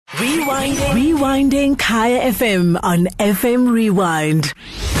Rewinding Kaya FM on FM Rewind.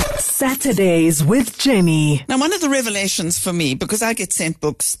 Saturdays with Jenny. Now, one of the revelations for me, because I get sent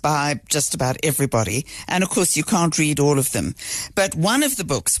books by just about everybody, and of course you can't read all of them, but one of the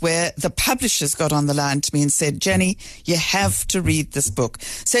books where the publishers got on the line to me and said, Jenny, you have to read this book.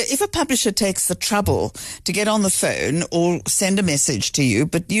 So if a publisher takes the trouble to get on the phone or send a message to you,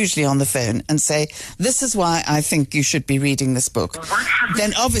 but usually on the phone, and say, this is why I think you should be reading this book,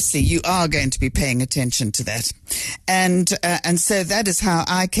 then obviously you are going to be paying attention to that. And so that is how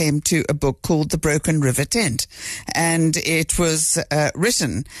I came to a book called The Broken River Tent. And it was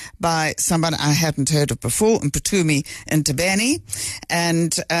written by someone I hadn't heard of before, Mpumi Ntabeni.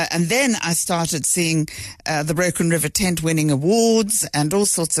 And then I started seeing The Broken River Tent winning awards and all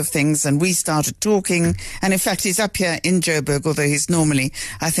sorts of things. And we started talking. And in fact, he's up here in Joburg, although he's normally,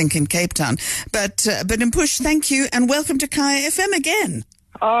 I think, in Cape Town. But Mpush, thank you. And welcome to Kaya FM again.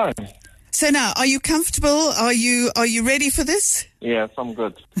 Hi. So now, are you comfortable? Are you ready for this? Yes, I'm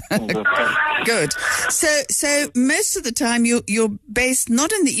good. Good. Good. So most of the time you're based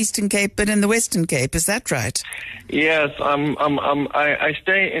not in the Eastern Cape but in the Western Cape. Is that right? Yes, I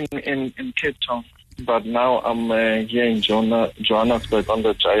stay in Cape Town, but now I'm here in Johannesburg on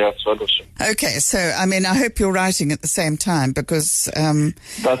the Jaya Fellowship. Okay, so I mean, I hope you're writing at the same time because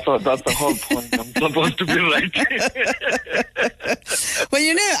that's the whole point. I'm supposed to be writing. Well,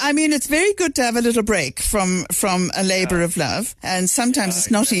 you know, I mean, it's very good to have a little break from a labor of love, and sometimes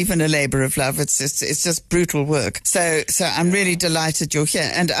it's not even a labor of love. It's just brutal work. So I'm really delighted you're here,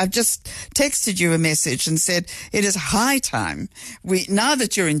 and I've just texted you a message and said it is high time now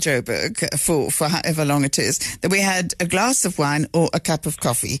that you're in Joburg for however long it is, that we had a glass of wine or a cup of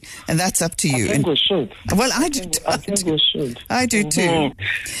coffee, and that's up to you. I think we should. Well, I think we should. I do too.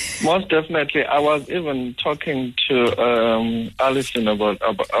 Mm-hmm. Most definitely. I was even talking to Alison about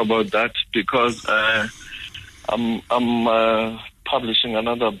that because I'm publishing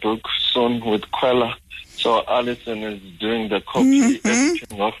another book soon with Quella. So Alison is doing the copy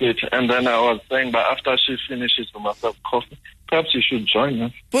editing of it, and then I was saying, but after she finishes with myself coffee, perhaps you should join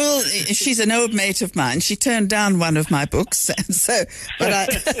us. Well, she's an old mate of mine. She turned down one of my books, and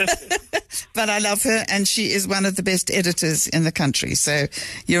but I love her, and she is one of the best editors in the country. So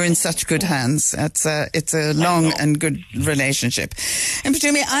you're in such good hands. It's a long and good relationship. And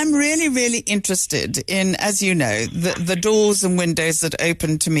Mpumi, I'm really, really interested in, as you know, the doors and windows that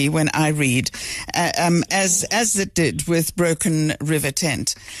open to me when I read, as it did with Broken River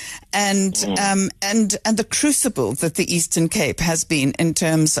Tent, and the crucible that the Eastern Cape has been in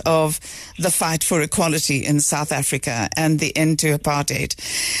terms of the fight for equality in South Africa and the end to apartheid.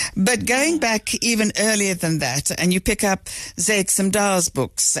 But going back even earlier than that, and you pick up Zakes Mda's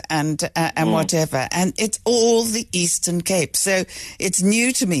books and whatever, and it's all the Eastern Cape. So it's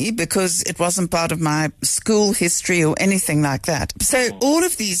new to me because it wasn't part of my school history or anything like that. So all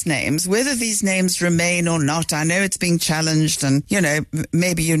of these names, whether these names remain or not, I know it's being challenged, and, you know,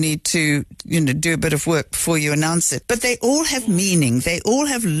 maybe you need to, you know, do a bit of work before you announce it. But they all have meaning. They all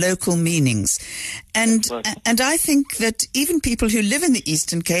have local meanings. And I think that even people who live in the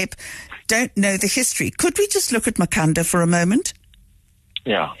Eastern Cape don't know the history. Could we just look at Makhanda for a moment?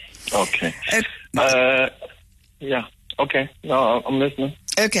 Yeah. Okay. Yeah. Okay. No, I'm listening.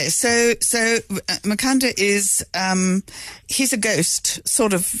 Okay, so Makhanda is he's a ghost,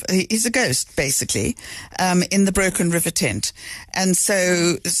 he's a ghost basically, in the Broken River Tent, and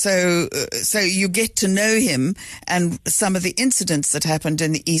so you get to know him and some of the incidents that happened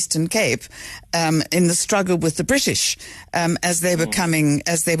in the Eastern Cape, in the struggle with the British, as they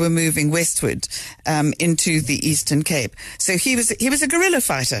were moving westward, into the Eastern Cape. So he was a guerrilla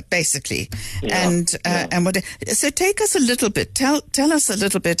fighter basically, so take us a little bit, tell us a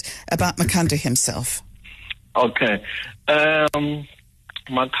little bit about Makhanda himself. Okay.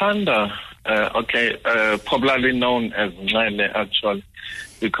 Makhanda, popularly known as Nile, actually,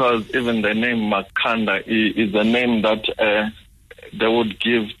 because even the name Makhanda is a name that they would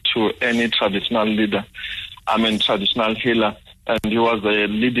give to any traditional leader, traditional healer, and he was a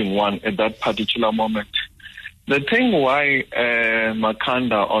leading one at that particular moment. The thing why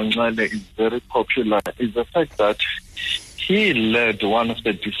Makhanda or Nile is very popular is the fact that he led one of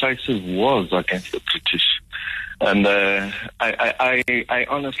the decisive wars against the British. And I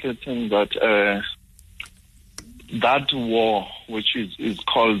honestly think that that war, which is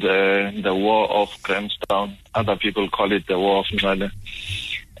called the War of Grahamstown, other people call it the War of Nile,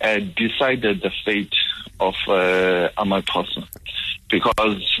 decided the fate of Amathosa.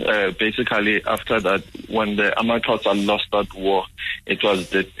 Because basically after that, when the Amathosa lost that war, it was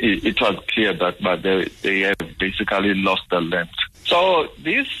clear that they have basically lost the land. So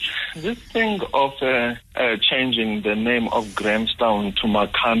this this thing of changing the name of Grahamstown to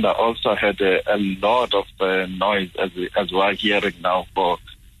Makhanda also had a lot of noise, as we are hearing now, for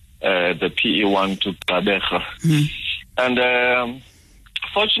the PE1 to Gqeberha. And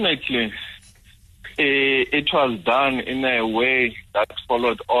fortunately, it was done in a way that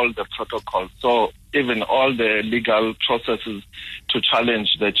followed all the protocols. So even all the legal processes to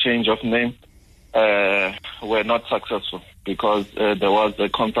challenge the change of name were not successful, because there was a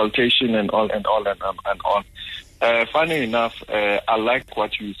consultation and all. Funny enough, I like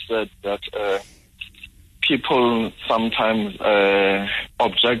what you said, that people sometimes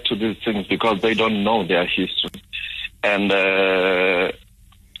object to these things because they don't know their history. And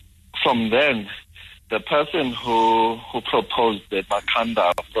from then, the person who proposed the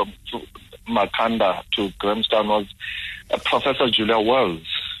Makhanda Makhanda to Grahamstown was Professor Julia Wells,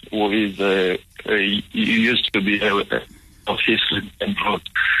 who is used to be of history and wrote.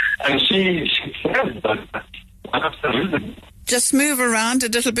 And she said that one of the reasons. Just move around a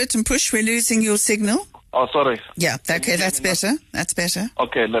little bit and push. We're losing your signal. Oh, sorry. Yeah, okay, that's better. That's better.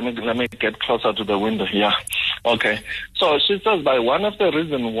 Okay, let me get closer to the window. Yeah. Okay. So she says that one of the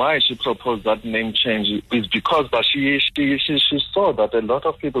reasons why she proposed that name change is because that she saw that a lot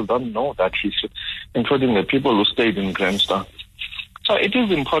of people don't know that history, including the people who stayed in Grahamstown. So it is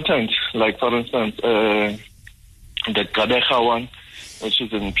important, like for instance, the Gqeberha one, which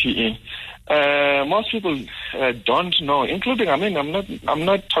is in PE. Most people don't know, including, I'm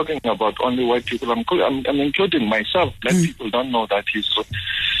not talking about only white people. I'm including myself. Black people don't know that history.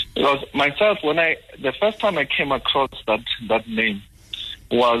 Because myself, the first time I came across that name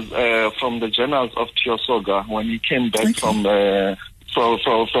was from the journals of Tiosoga when he came back from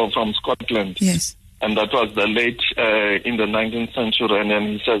Scotland. Yes. And that was the late in the 19th century. And then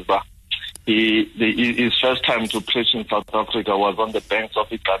he says that his first time to preach in South Africa was on the banks of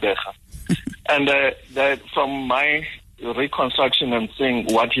Gqeberha. And from my reconstruction and seeing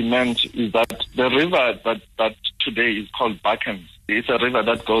what he meant is that the river that today is called Buckens, it's a river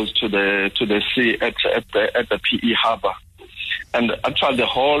that goes to the sea at the PE harbor. And actually the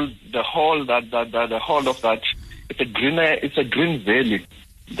whole of that, it's a green valley.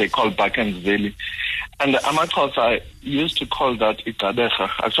 They call Buckens Valley. And the Amaxhosa used to call that Gqeberha.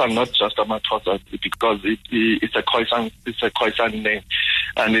 Actually, not just Amaxhosa, because it's a Khoisan name.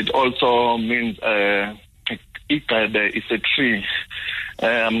 And it also means Igqebe is a tree.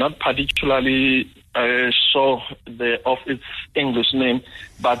 I'm not particularly sure of its English name,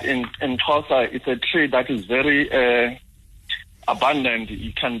 but in Xhosa, it's a tree that is very abundant.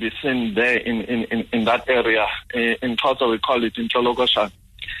 It can be seen there in that area. In Xhosa, we call it Intlolokosha.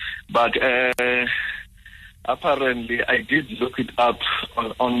 But apparently, I did look it up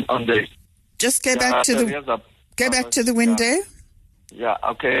on the. Just go back to the window. Yeah.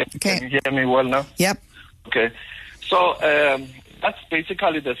 Okay. Can you hear me well now? Yep. Okay. So that's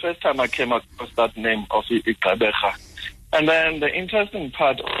basically the first time I came across that name of Gqeberha. And then the interesting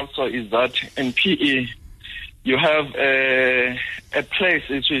part also is that in PE, you have a place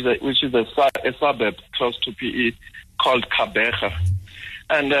which is a suburb close to PE called Gqeberha.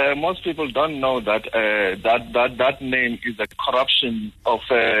 And most people don't know that that name is a corruption of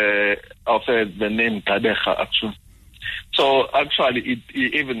the name Gqeberha, actually. So actually,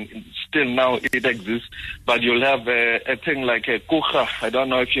 even still now it exists, but you'll have a thing like a Kucha. I don't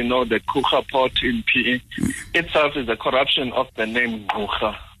know if you know the Kucha port in PE. Itself is a corruption of the name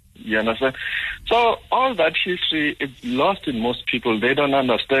Kucha. You understand? So all that history is lost in most people. They don't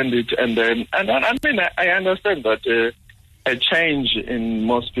understand it, and I understand that. A change in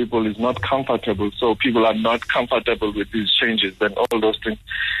most people is not comfortable, so people are not comfortable with these changes and all those things.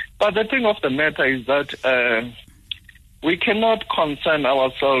 But the thing of the matter is that we cannot concern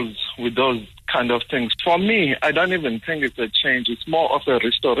ourselves with those kind of things. For me, I don't even think it's a change. It's more of a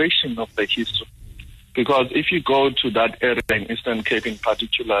restoration of the history. Because if you go to that area in Eastern Cape in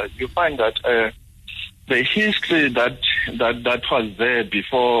particular, you find that the history that was there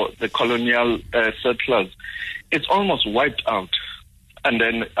before the colonial settlers, it's almost wiped out. And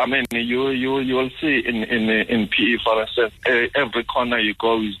then, you will see in PE, for instance, every corner you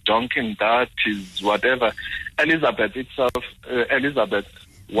go is Donkin, that is whatever. Elizabeth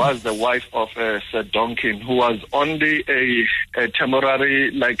was the wife of Sir Donkin, who was only a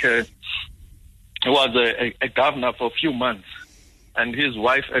temporary, was a governor for a few months. And his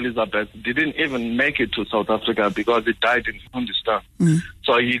wife, Elizabeth, didn't even make it to South Africa because he died in Hundistan.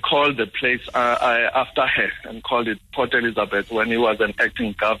 So he called the place after her and called it Port Elizabeth when he was an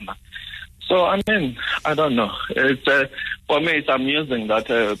acting governor. So, I don't know. It's for me, it's amusing that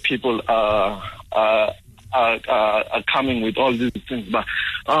people are are coming with all these things, but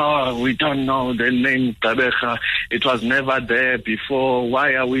we don't know the name Gqeberha. It was never there before.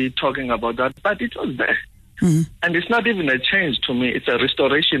 Why are we talking about that? But it was there. Mm-hmm. And it's not even a change to me. It's a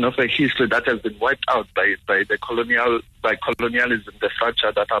restoration of a history that has been wiped out by colonialism, the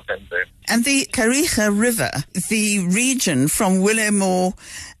fracture that happened there. And the Kariga River, the region from Willemore,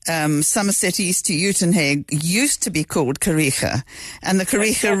 Somerset East to Uitenhage used to be called Kariga, and the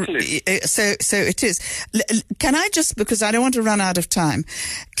Kariga. Exactly. So it is. Can I just, because I don't want to run out of time,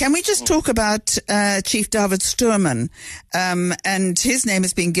 can we just talk about Chief David Stuurman, and his name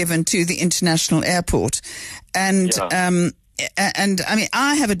has been given to the international airport, and. Yeah. And I mean,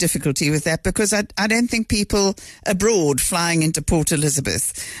 I have a difficulty with that because I don't think people abroad flying into Port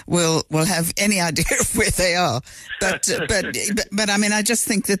Elizabeth will have any idea of where they are. But I mean, I just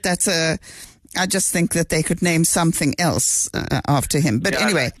think that I just think that they could name something else after him. But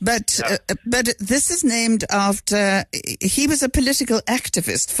anyway, but this is named after, he was a political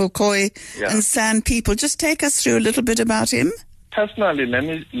activist for Khoi and San people. Just take us through a little bit about him. Personally, let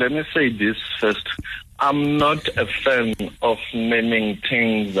me say this first. I'm not a fan of naming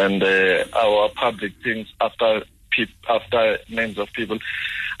things and our public things after names of people.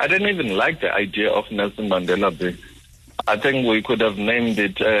 I didn't even like the idea of Nelson Mandela Bay. I think we could have named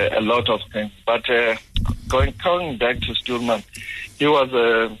it a lot of things. But going back to Stuurman, he was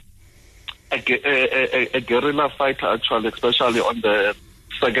a guerrilla fighter, actually, especially on the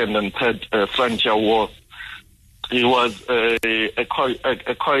second and third frontier wars. He was a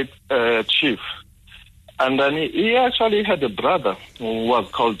Khoi chief. And then he actually had a brother who was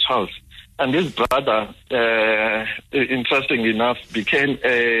called Charles. And his brother, interestingly enough, became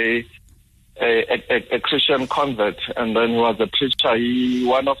a Christian convert. And then he was a preacher.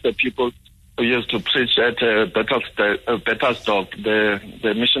 One of the people who used to preach at Betersdorp,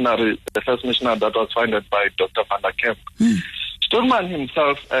 the missionary, the first missionary that was founded by Dr. Van der Kemp. Stuurman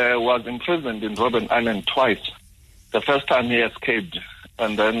himself was imprisoned in Robben Island twice. The first time he escaped.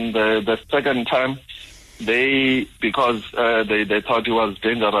 And then the second time, because they thought he was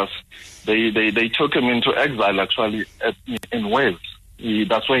dangerous, they took him into exile, actually, in Wales.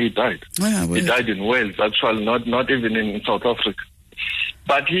 That's where he died. He died in Wales, actually, not even in South Africa.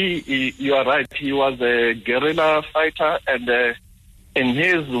 But you are right, he was a guerrilla fighter, and there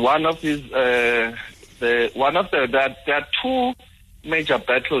are two major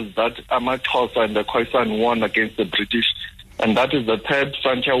battles that Amathosa and the Khoisan won against the British, and that is the Third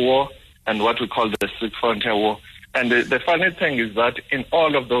Frontier War and what we call the Sixth Frontier War. And the funny thing is that in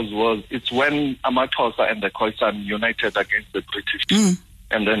all of those wars, it's when Amathosa and the Khoisan united against the British.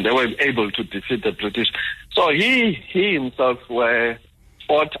 And then they were able to defeat the British. So he himself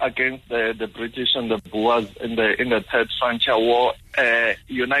fought against the British and the Boers in the Third Frontier War,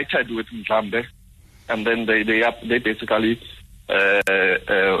 united with Mzambe, and then they basically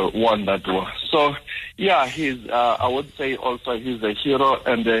won that war. So yeah, I would say also he's a hero,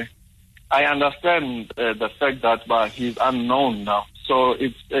 and I understand the fact that he's unknown now. So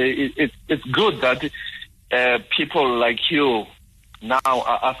it's good that people like you now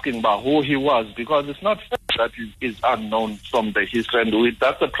are asking about who he was, because it's not fair that he is unknown from the history, and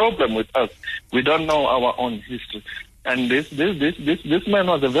that's the problem with us. We don't know our own history. And this man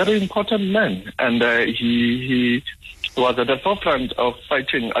was a very important man, and he was at the forefront of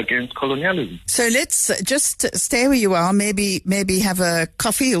fighting against colonialism. So let's just stay where you are, maybe have a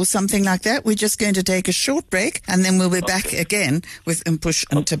coffee or something like that. We're just going to take a short break, and then we'll be back again with Mpush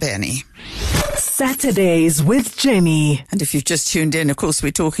Ntabeni. Saturdays with Jenny. And if you've just tuned in, of course,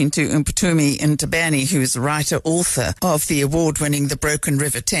 we're talking to Mpumi Ntabeni, who's writer, author of the award-winning The Broken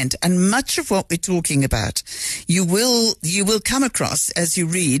River Tent. And much of what we're talking about, you will come across as you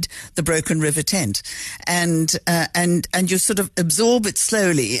read The Broken River Tent. And you sort of absorb it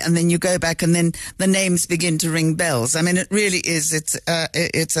slowly, and then you go back, and then the names begin to ring bells. I mean, it really is.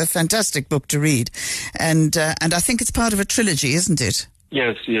 It's a fantastic book to read, and I think it's part of a trilogy, isn't it?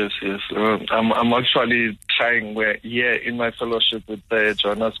 Yes. I'm actually trying here in my fellowship with the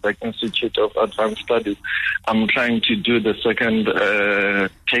Johannesburg Institute of Advanced Studies. I'm trying to do the second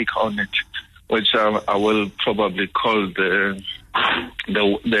take on it, which I will probably call the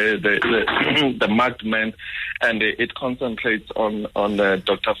Marked Man, and it concentrates on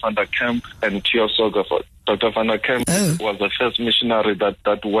Dr. Van der Kemp and Theo Soga. Dr. Van der Kemp was the first missionary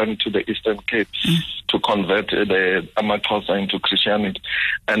that went to the Eastern Cape to convert the Amathosa into Christianity,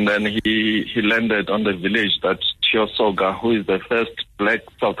 and then he landed on the village that Theo Soga, who is the first black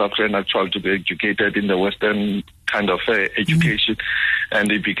South African actual to be educated in the Western kind of education, and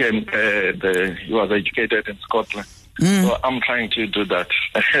he became he was educated in Scotland. So I'm trying to do that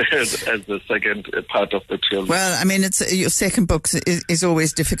as the second part of the trilogy. Well, I mean, your second book is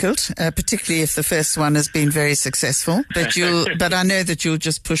always difficult, particularly if the first one has been very successful. But I know that you'll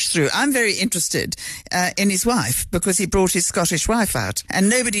just push through. I'm very interested in his wife, because he brought his Scottish wife out, and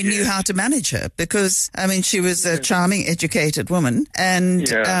nobody knew how to manage her, because I mean, she was a charming, educated woman, and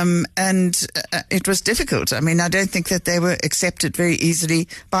it was difficult. I mean, I don't think that they were accepted very easily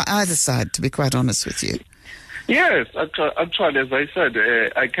by either side, to be quite honest with you. Yes, actually, as I said,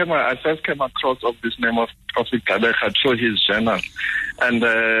 I first came across of this name of Gqeberha through his journal, and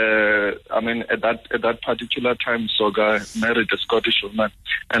I mean, at that particular time, Soga married a Scottish woman,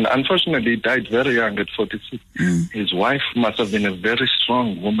 and unfortunately died very young at 46. His wife must have been a very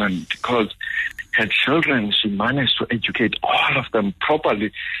strong woman, because her children, she managed to educate all of them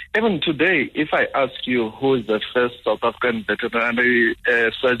properly. Even today, if I ask you who is the first South African veterinary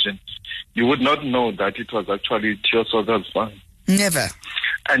surgeon, you would not know that it was actually Theo Soga's son. Never.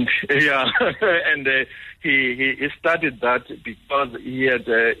 And and he studied that because he had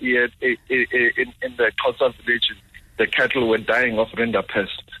in the Xhosa villages, the cattle were dying of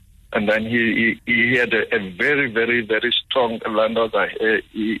rinderpest, and then he had a very, very, very strong landowner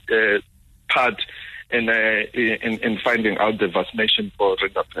part in finding out the vaccination for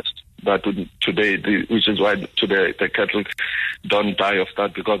rinderpest. That would today, which is why today the cattle don't die of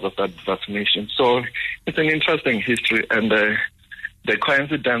that, because of that vaccination. So it's an interesting history, and the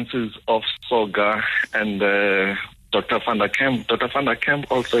coincidences of Soga and Dr. van der Kemp. Dr. van der Kemp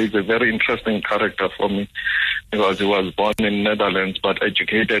also is a very interesting character for me, because he was born in Netherlands but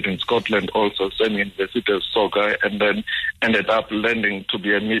educated in Scotland, also same university as Soga, and then ended up landing to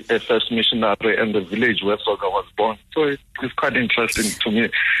be a first missionary in the village where Soga was born. So it's quite interesting to me.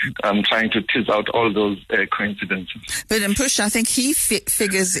 I'm trying to tease out all those coincidences. But in Push, I think he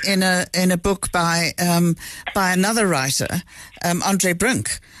figures in a book by another writer, Andre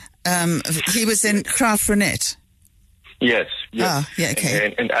Brink. He was in Graaf Reinet. Yes. Ah, yeah,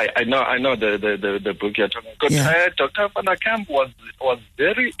 okay. And I know the book you're talking about. Yeah. Dr. van der Kemp was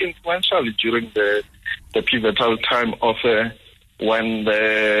very influential during the pivotal time of when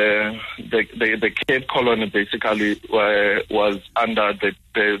the Cape Colony basically was under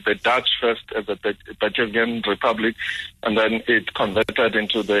the Dutch first as a Batavian Republic, and then it converted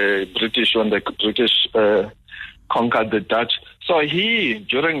into the British when the British conquered the Dutch. So he,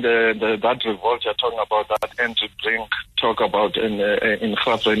 during that revolt you're talking about, that Andrew Brink talk about in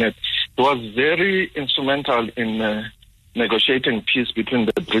Graaf Reinet, he was very instrumental in negotiating peace between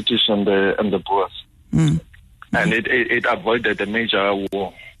the British and the Boers. And it avoided a major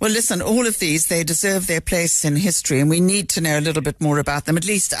war. Well, listen, all of these, they deserve their place in history, and we need to know a little bit more about them, at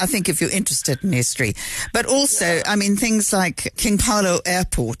least I think if you're interested in history. But also, I mean, things like King Paulo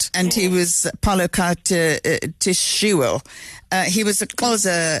Airport, and he was Paulo Katishiwo. He was a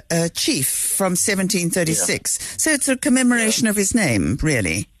Xhosa chief from 1736. Yeah. So it's a commemoration of his name,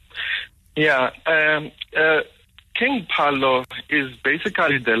 really. Yeah. King Paulo is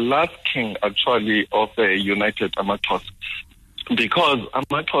basically the last king, actually, of the United Amaxhosa, because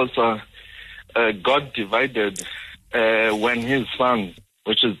Amaxhosa got divided when his sons,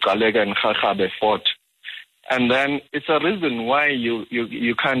 which is Gqaleka and Rharhabe, fought. And then it's a reason why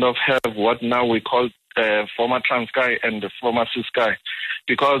you kind of have what now we call former Transkei and the former Ciskei,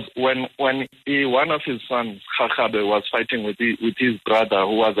 because when one of his sons, Rharhabe, was fighting with his brother,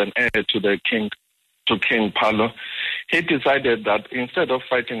 who was an heir to the king, to King Paulo, he decided that instead of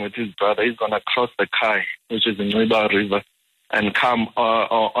fighting with his brother, he's going to cross the Khai, which is the Nciba River, and come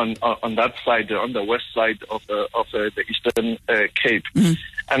on that side, on the west side of the Eastern Cape.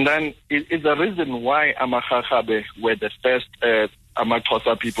 And then it's the reason why AmaRharhabe were the first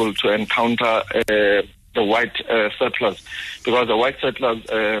Amaxhosa people to encounter the white settlers, because the white settlers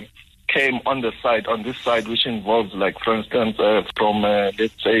came on this side, which involves, like, for instance, from,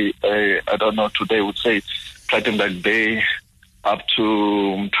 let's say, I don't know, today would say Plettenberg Bay up to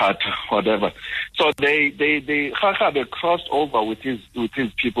Mthatha, whatever. So Rharhabe crossed over with his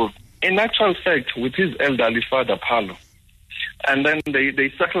people, in actual fact, with his elderly father, Paulo. And then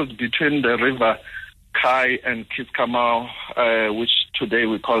they settled between the river Khai and Kiskamau, which today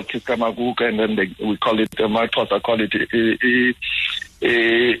we call Kiskamaguq, and then we call it, Amaxhosa call it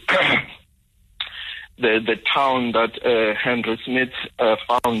the town that Henry Smith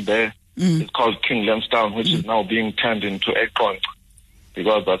found there. It's called King Lemstown, which is now being turned into Ekong,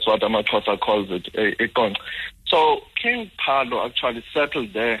 because that's what Amaxhosa calls it, Ekong. So King Paulo actually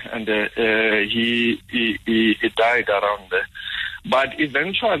settled there, and he died around there. But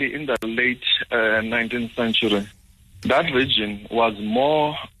eventually, in the late 19th century, that region was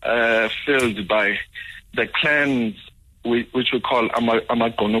more filled by the clans which we call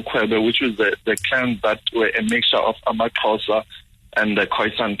Amagonukwebe, which was the clans that were a mixture of Amaxhosa and the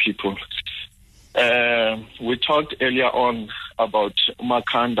Khoisan people. We talked earlier on about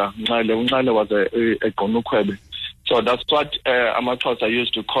Makhanda. Nxale was a Gonukwebe. So that's what Amaxhosa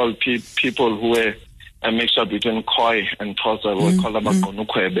used to call people who were a mixture between Khoi and Xhosa. We call them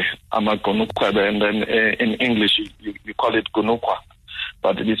Amagonukwebe, and then in English you call it Gunukwa,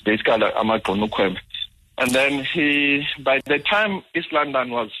 but it is basically Amagonukwebe. And then by the time East London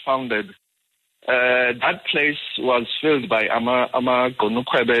was founded, that place was filled by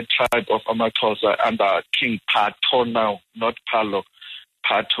Amagonukwebe tribe of Amaxhosa under King Phatho now, not Phalo.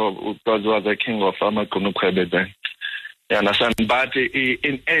 Phatho, because he was the king of Amagonukwebe then. You understand? But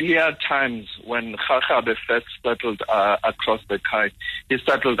in earlier times, when Kgakgabe first settled across the Khai, he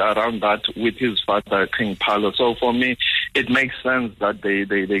settled around that with his father, King Phalo. So for me, it makes sense that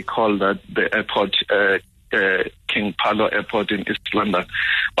they call that the airport King Phalo Airport in East London.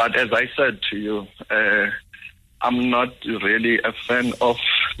 But as I said to you, I'm not really a fan of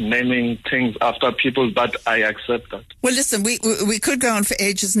naming things after people, but I accept that. Well, listen, we could go on for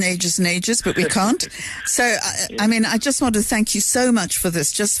ages and ages and ages, but we can't. So, I mean, I just want to thank you so much for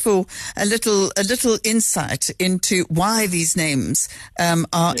this, just for a little insight into why these names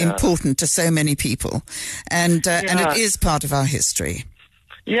are important to so many people, and it is part of our history.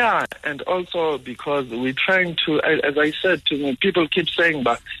 Yeah, and also because we're trying to, as I said to me, people keep saying,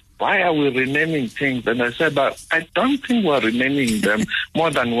 but why are we renaming things? And I said, but I don't think we're renaming them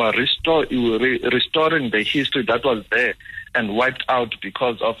more than we're restoring the history that was there and wiped out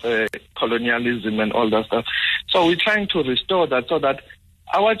because of colonialism and all that stuff. So we're trying to restore that so that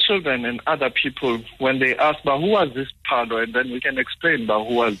our children and other people, when they ask, but who was this Phalo? And then we can explain, but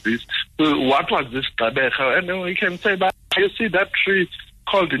who was this? What was this Gqeberha? And then we can say, but you see that tree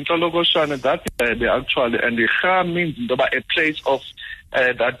called Inhlolokoshane, that's actually, and the Kha means a place of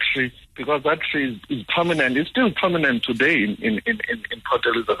that tree, because that tree is prominent. It's still prominent today in Port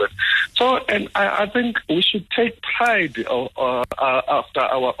Elizabeth. So, and I think we should take pride after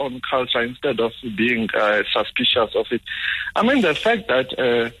our own culture instead of being suspicious of it. I mean, the fact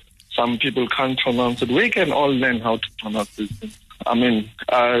that some people can't pronounce it, we can all learn how to pronounce this thing. I mean,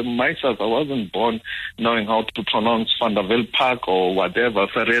 myself, I wasn't born knowing how to pronounce Van der Walt Park or whatever,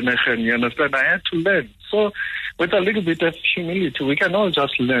 Verenigen, you understand? I had to learn. So, with a little bit of humility, we can all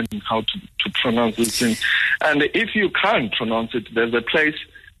just learn how to pronounce this thing. And if you can't pronounce it, there's a place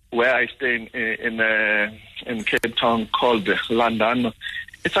where I stay in Cape Town called Landano.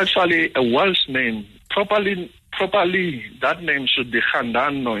 It's actually a Welsh name. Properly, that name should be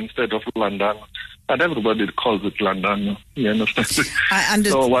Khandano instead of Landano. But everybody calls it Landano. You understand? I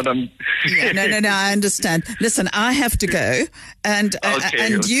understand. So what I'm... No, I understand. Listen, I have to go, and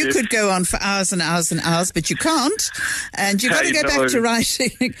you could go on for hours and hours and hours, but you can't, and you've got to go back to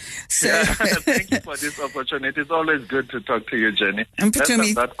writing. So. Yeah, thank you for this opportunity. It's always good to talk to you, Jenny. And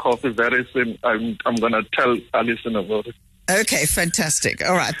Putumi, that coffee very soon. I'm going to tell Alison about it. Okay, fantastic.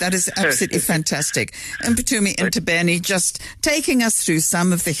 All right, that is absolutely fantastic. And Putumi Ntabeni just taking us through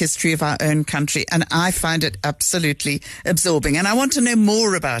some of the history of our own country, and I find it absolutely absorbing. And I want to know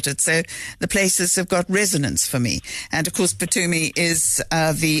more about it, so the places have got resonance for me. And of course, Putumi is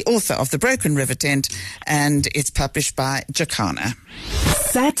the author of The Broken River Tent, and it's published by Jacana.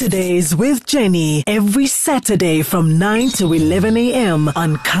 Saturdays with Jenny, every Saturday from 9 to 11 a.m.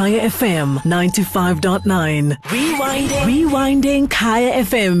 on Kaya FM 95.9. Rewinding Kaya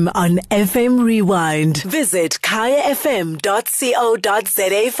FM on FM Rewind. Visit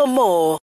kayafm.co.za for more.